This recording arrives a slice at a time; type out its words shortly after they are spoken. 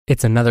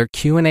It's another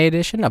Q&A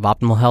edition of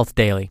Optimal Health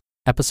Daily,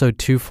 episode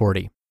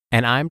 240,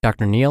 and I'm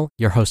Dr. Neil,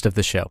 your host of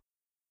the show.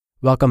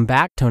 Welcome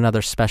back to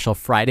another special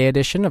Friday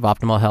edition of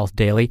Optimal Health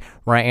Daily,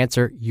 where I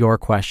answer your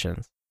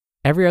questions.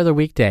 Every other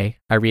weekday,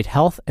 I read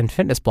health and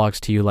fitness blogs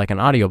to you like an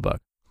audiobook,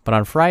 but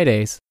on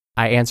Fridays,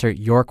 I answer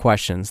your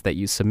questions that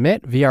you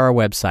submit via our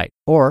website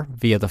or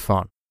via the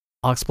phone.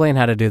 I'll explain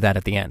how to do that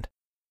at the end.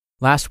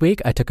 Last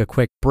week, I took a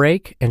quick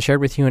break and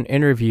shared with you an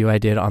interview I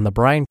did on the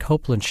Brian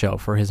Copeland Show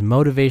for his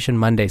Motivation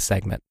Monday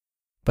segment.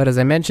 But as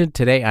I mentioned,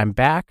 today I'm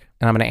back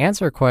and I'm going to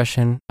answer a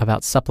question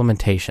about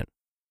supplementation.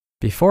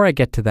 Before I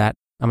get to that,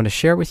 I'm going to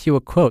share with you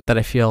a quote that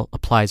I feel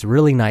applies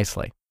really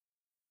nicely.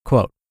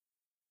 Quote,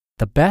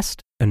 "The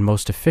best and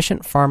most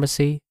efficient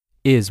pharmacy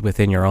is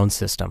within your own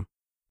system."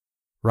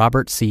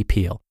 Robert C.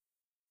 Peel.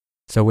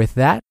 So with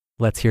that,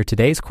 let's hear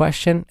today's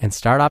question and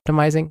start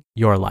optimizing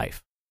your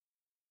life.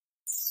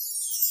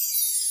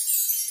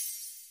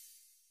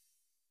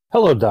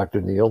 Hello,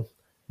 Dr. Neil.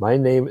 My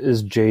name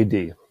is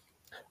JD.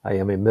 I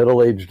am a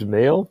middle-aged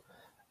male,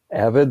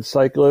 avid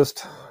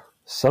cyclist,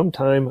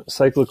 sometime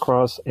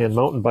cyclocross and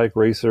mountain bike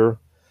racer,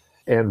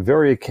 and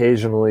very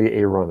occasionally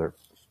a runner.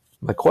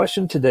 My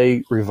question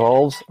today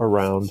revolves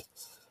around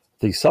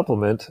the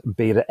supplement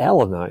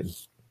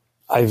beta-alanine.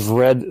 I've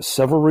read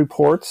several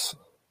reports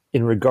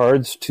in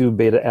regards to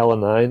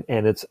beta-alanine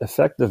and its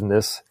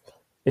effectiveness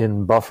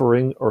in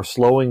buffering or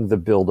slowing the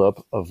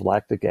buildup of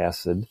lactic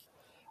acid.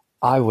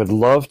 I would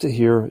love to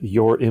hear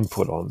your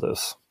input on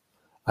this.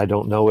 I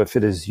don't know if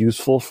it is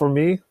useful for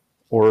me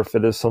or if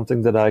it is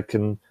something that I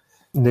can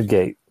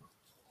negate.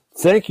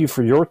 Thank you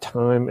for your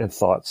time and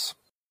thoughts.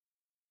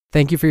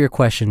 Thank you for your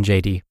question,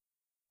 JD.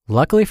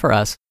 Luckily for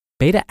us,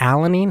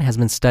 beta-alanine has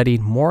been studied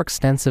more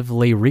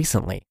extensively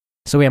recently,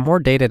 so we have more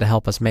data to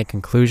help us make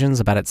conclusions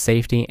about its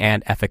safety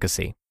and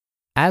efficacy.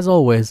 As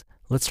always,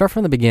 let's start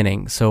from the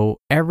beginning so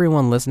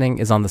everyone listening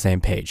is on the same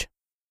page.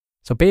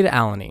 So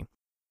beta-alanine.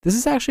 This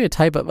is actually a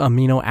type of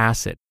amino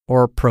acid,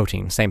 or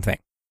protein, same thing.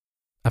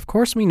 Of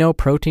course, we know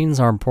proteins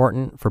are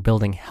important for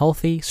building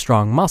healthy,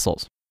 strong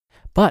muscles,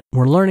 but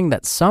we're learning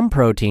that some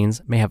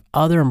proteins may have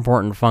other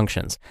important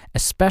functions,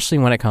 especially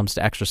when it comes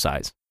to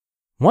exercise.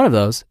 One of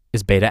those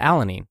is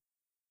beta-alanine.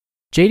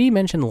 JD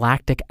mentioned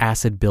lactic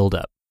acid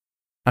buildup.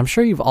 I'm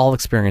sure you've all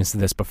experienced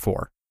this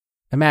before.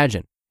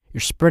 Imagine,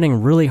 you're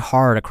sprinting really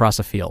hard across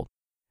a field.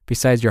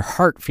 Besides your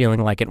heart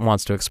feeling like it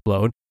wants to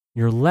explode,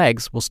 your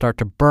legs will start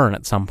to burn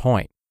at some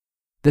point.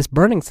 This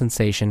burning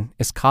sensation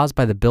is caused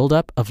by the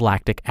buildup of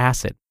lactic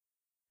acid.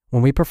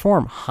 When we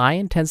perform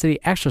high-intensity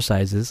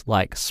exercises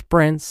like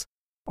sprints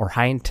or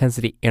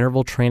high-intensity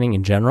interval training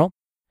in general,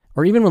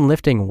 or even when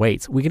lifting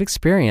weights, we can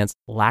experience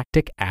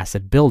lactic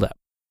acid buildup.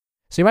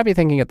 So you might be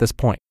thinking at this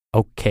point,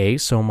 okay,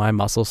 so my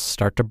muscles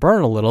start to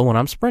burn a little when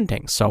I'm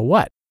sprinting. So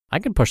what? I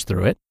can push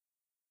through it.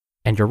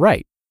 And you're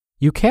right.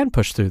 You can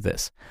push through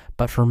this.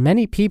 But for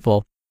many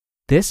people,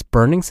 this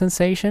burning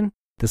sensation,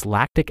 this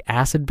lactic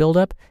acid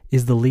buildup,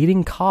 is the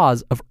leading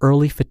cause of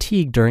early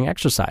fatigue during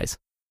exercise.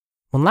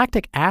 When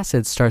lactic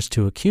acid starts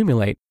to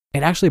accumulate,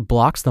 it actually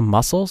blocks the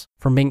muscles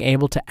from being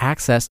able to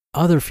access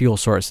other fuel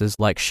sources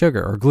like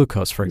sugar or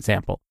glucose, for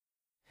example.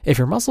 If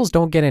your muscles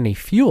don't get any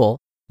fuel,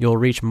 you'll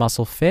reach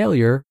muscle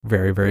failure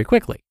very, very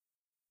quickly.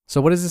 So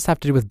what does this have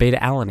to do with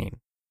beta-alanine?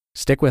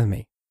 Stick with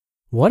me.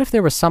 What if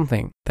there was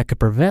something that could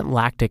prevent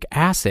lactic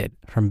acid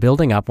from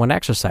building up when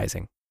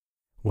exercising?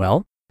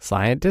 Well,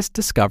 scientists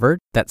discovered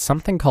that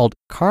something called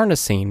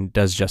carnosine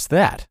does just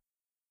that.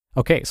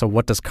 Okay, so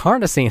what does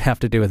carnosine have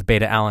to do with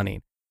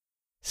beta-alanine?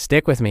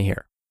 Stick with me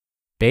here.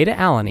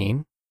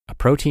 Beta-alanine, a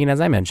protein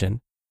as I mentioned,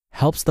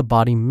 helps the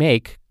body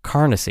make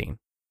carnosine.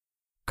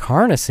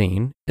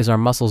 Carnosine is our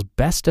muscle's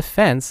best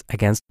defense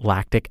against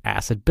lactic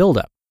acid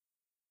buildup.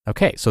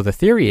 Okay, so the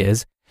theory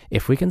is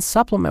if we can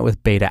supplement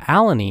with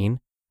beta-alanine,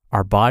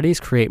 our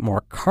bodies create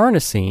more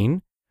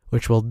carnosine,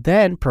 which will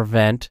then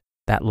prevent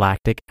that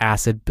lactic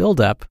acid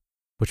buildup,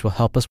 which will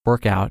help us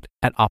work out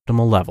at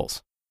optimal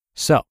levels.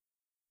 So,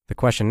 the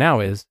question now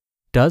is,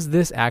 does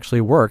this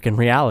actually work in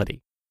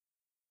reality?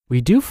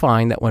 We do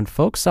find that when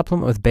folks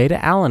supplement with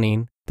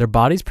beta-alanine, their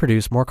bodies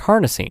produce more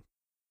carnosine.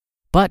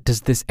 But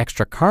does this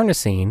extra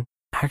carnosine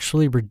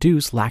actually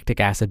reduce lactic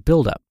acid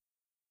buildup?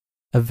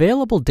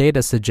 Available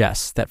data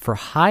suggests that for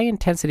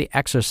high-intensity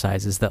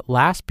exercises that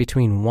last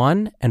between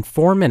 1 and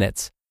 4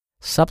 minutes,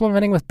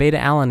 supplementing with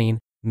beta-alanine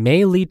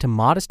may lead to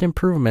modest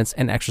improvements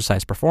in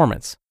exercise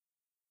performance.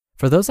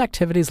 For those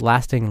activities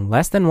lasting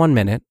less than 1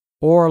 minute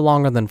or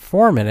longer than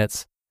 4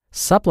 minutes,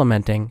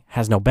 supplementing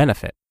has no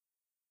benefit.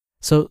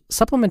 So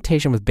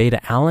supplementation with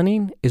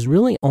beta-alanine is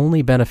really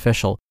only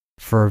beneficial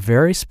for a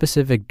very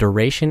specific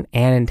duration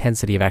and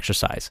intensity of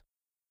exercise.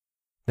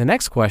 The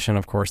next question,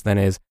 of course, then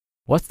is,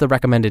 what's the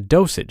recommended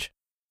dosage?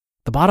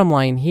 The bottom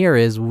line here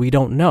is we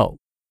don't know.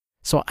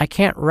 So I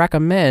can't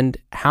recommend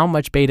how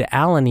much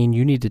beta-alanine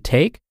you need to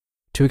take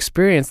to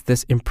experience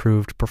this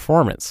improved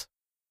performance.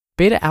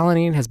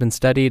 Beta-alanine has been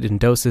studied in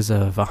doses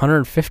of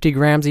 150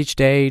 grams each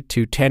day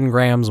to 10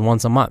 grams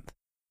once a month.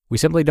 We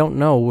simply don't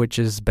know which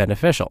is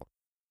beneficial.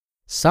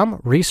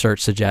 Some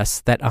research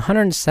suggests that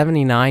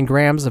 179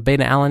 grams of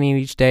beta-alanine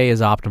each day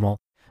is optimal,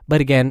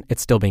 but again,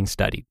 it's still being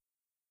studied.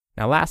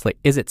 Now lastly,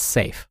 is it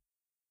safe?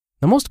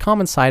 The most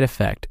common side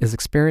effect is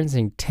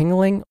experiencing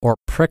tingling or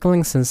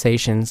prickling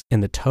sensations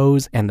in the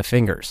toes and the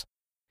fingers.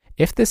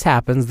 If this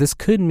happens, this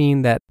could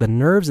mean that the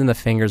nerves in the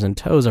fingers and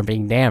toes are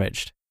being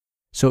damaged.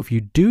 So if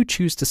you do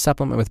choose to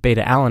supplement with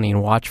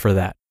beta-alanine, watch for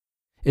that.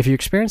 If you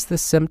experience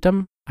this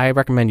symptom, I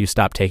recommend you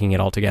stop taking it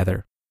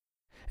altogether.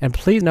 And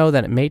please know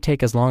that it may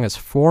take as long as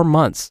 4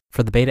 months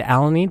for the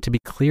beta-alanine to be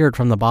cleared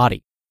from the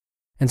body.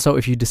 And so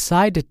if you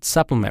decide to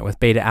supplement with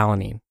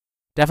beta-alanine,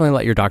 definitely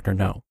let your doctor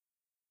know.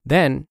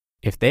 Then,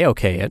 if they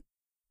okay it,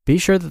 be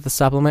sure that the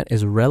supplement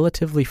is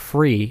relatively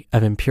free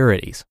of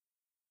impurities.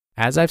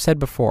 As I've said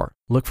before,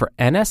 look for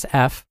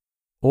NSF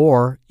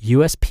or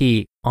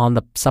USP on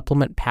the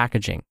supplement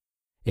packaging.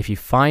 If you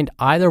find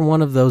either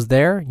one of those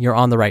there, you're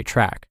on the right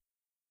track.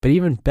 But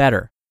even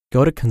better,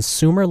 go to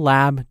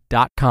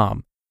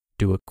consumerlab.com,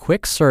 do a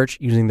quick search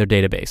using their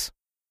database.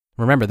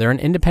 Remember, they're an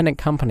independent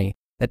company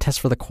that tests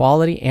for the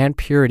quality and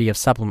purity of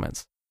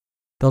supplements.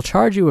 They'll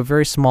charge you a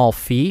very small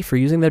fee for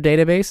using their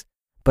database,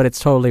 but it's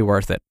totally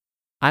worth it.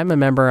 I'm a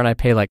member and I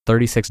pay like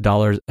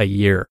 $36 a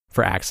year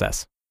for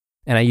access,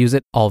 and I use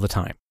it all the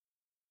time.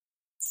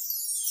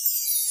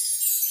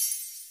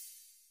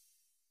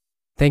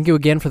 Thank you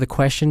again for the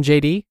question,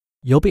 JD.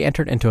 You'll be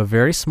entered into a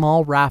very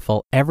small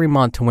raffle every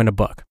month to win a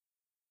book.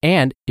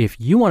 And if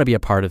you want to be a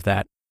part of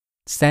that,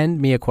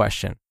 send me a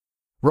question.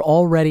 We're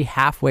already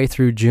halfway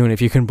through June,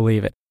 if you can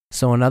believe it.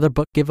 So another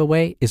book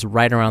giveaway is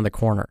right around the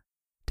corner.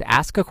 To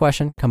ask a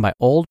question, come by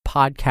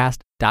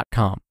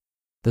oldpodcast.com.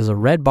 There's a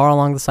red bar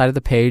along the side of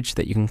the page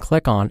that you can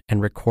click on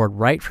and record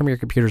right from your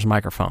computer's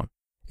microphone.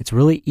 It's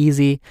really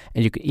easy,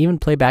 and you can even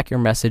play back your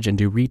message and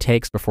do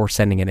retakes before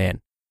sending it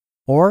in.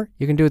 Or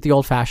you can do it the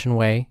old-fashioned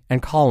way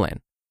and call in.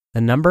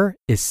 The number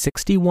is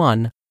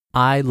 61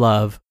 I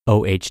love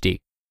OHD.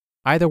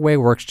 Either way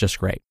works just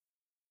great.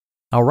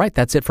 All right,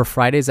 that's it for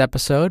Friday's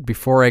episode.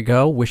 Before I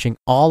go, wishing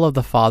all of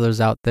the fathers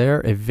out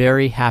there a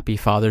very happy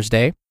Father's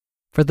Day.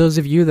 For those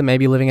of you that may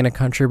be living in a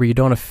country where you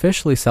don't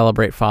officially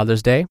celebrate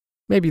Father's Day,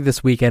 maybe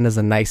this weekend is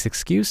a nice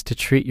excuse to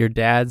treat your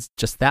dads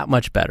just that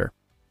much better.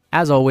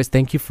 As always,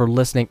 thank you for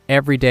listening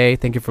every day.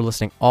 Thank you for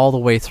listening all the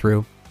way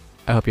through.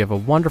 I hope you have a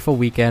wonderful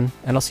weekend,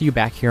 and I'll see you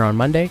back here on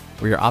Monday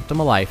where your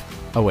optimal life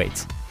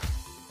awaits.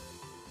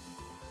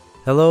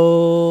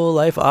 Hello,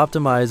 Life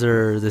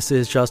Optimizer. This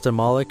is Justin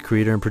Malik,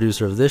 creator and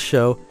producer of this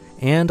show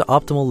and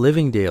Optimal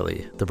Living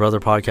Daily, the brother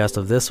podcast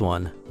of this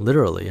one.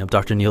 Literally, I'm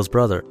Dr. Neil's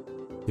brother.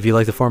 If you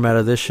like the format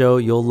of this show,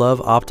 you'll love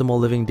Optimal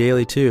Living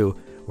Daily too,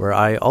 where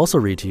I also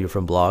read to you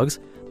from blogs,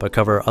 but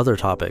cover other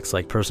topics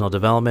like personal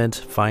development,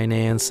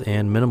 finance,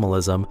 and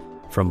minimalism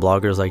from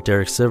bloggers like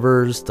Derek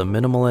Sivers, The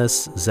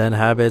Minimalists, Zen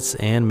Habits,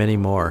 and many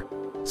more.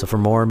 So for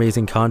more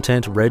amazing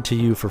content read to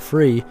you for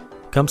free,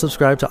 come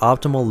subscribe to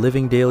Optimal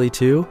Living Daily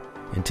too,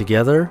 and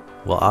together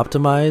we'll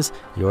optimize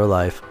your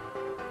life.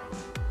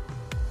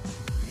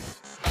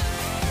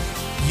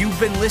 You've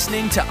been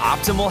listening to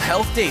Optimal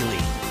Health Daily.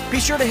 Be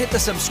sure to hit the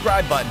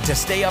subscribe button to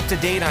stay up to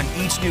date on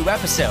each new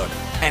episode,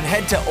 and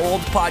head to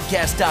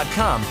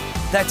oldpodcast.com.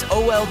 That's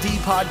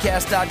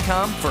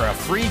oldpodcast.com for a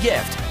free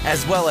gift,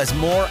 as well as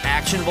more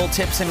actionable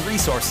tips and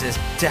resources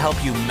to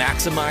help you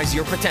maximize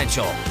your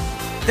potential.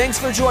 Thanks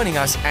for joining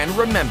us, and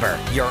remember,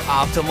 your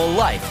optimal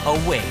life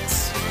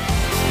awaits.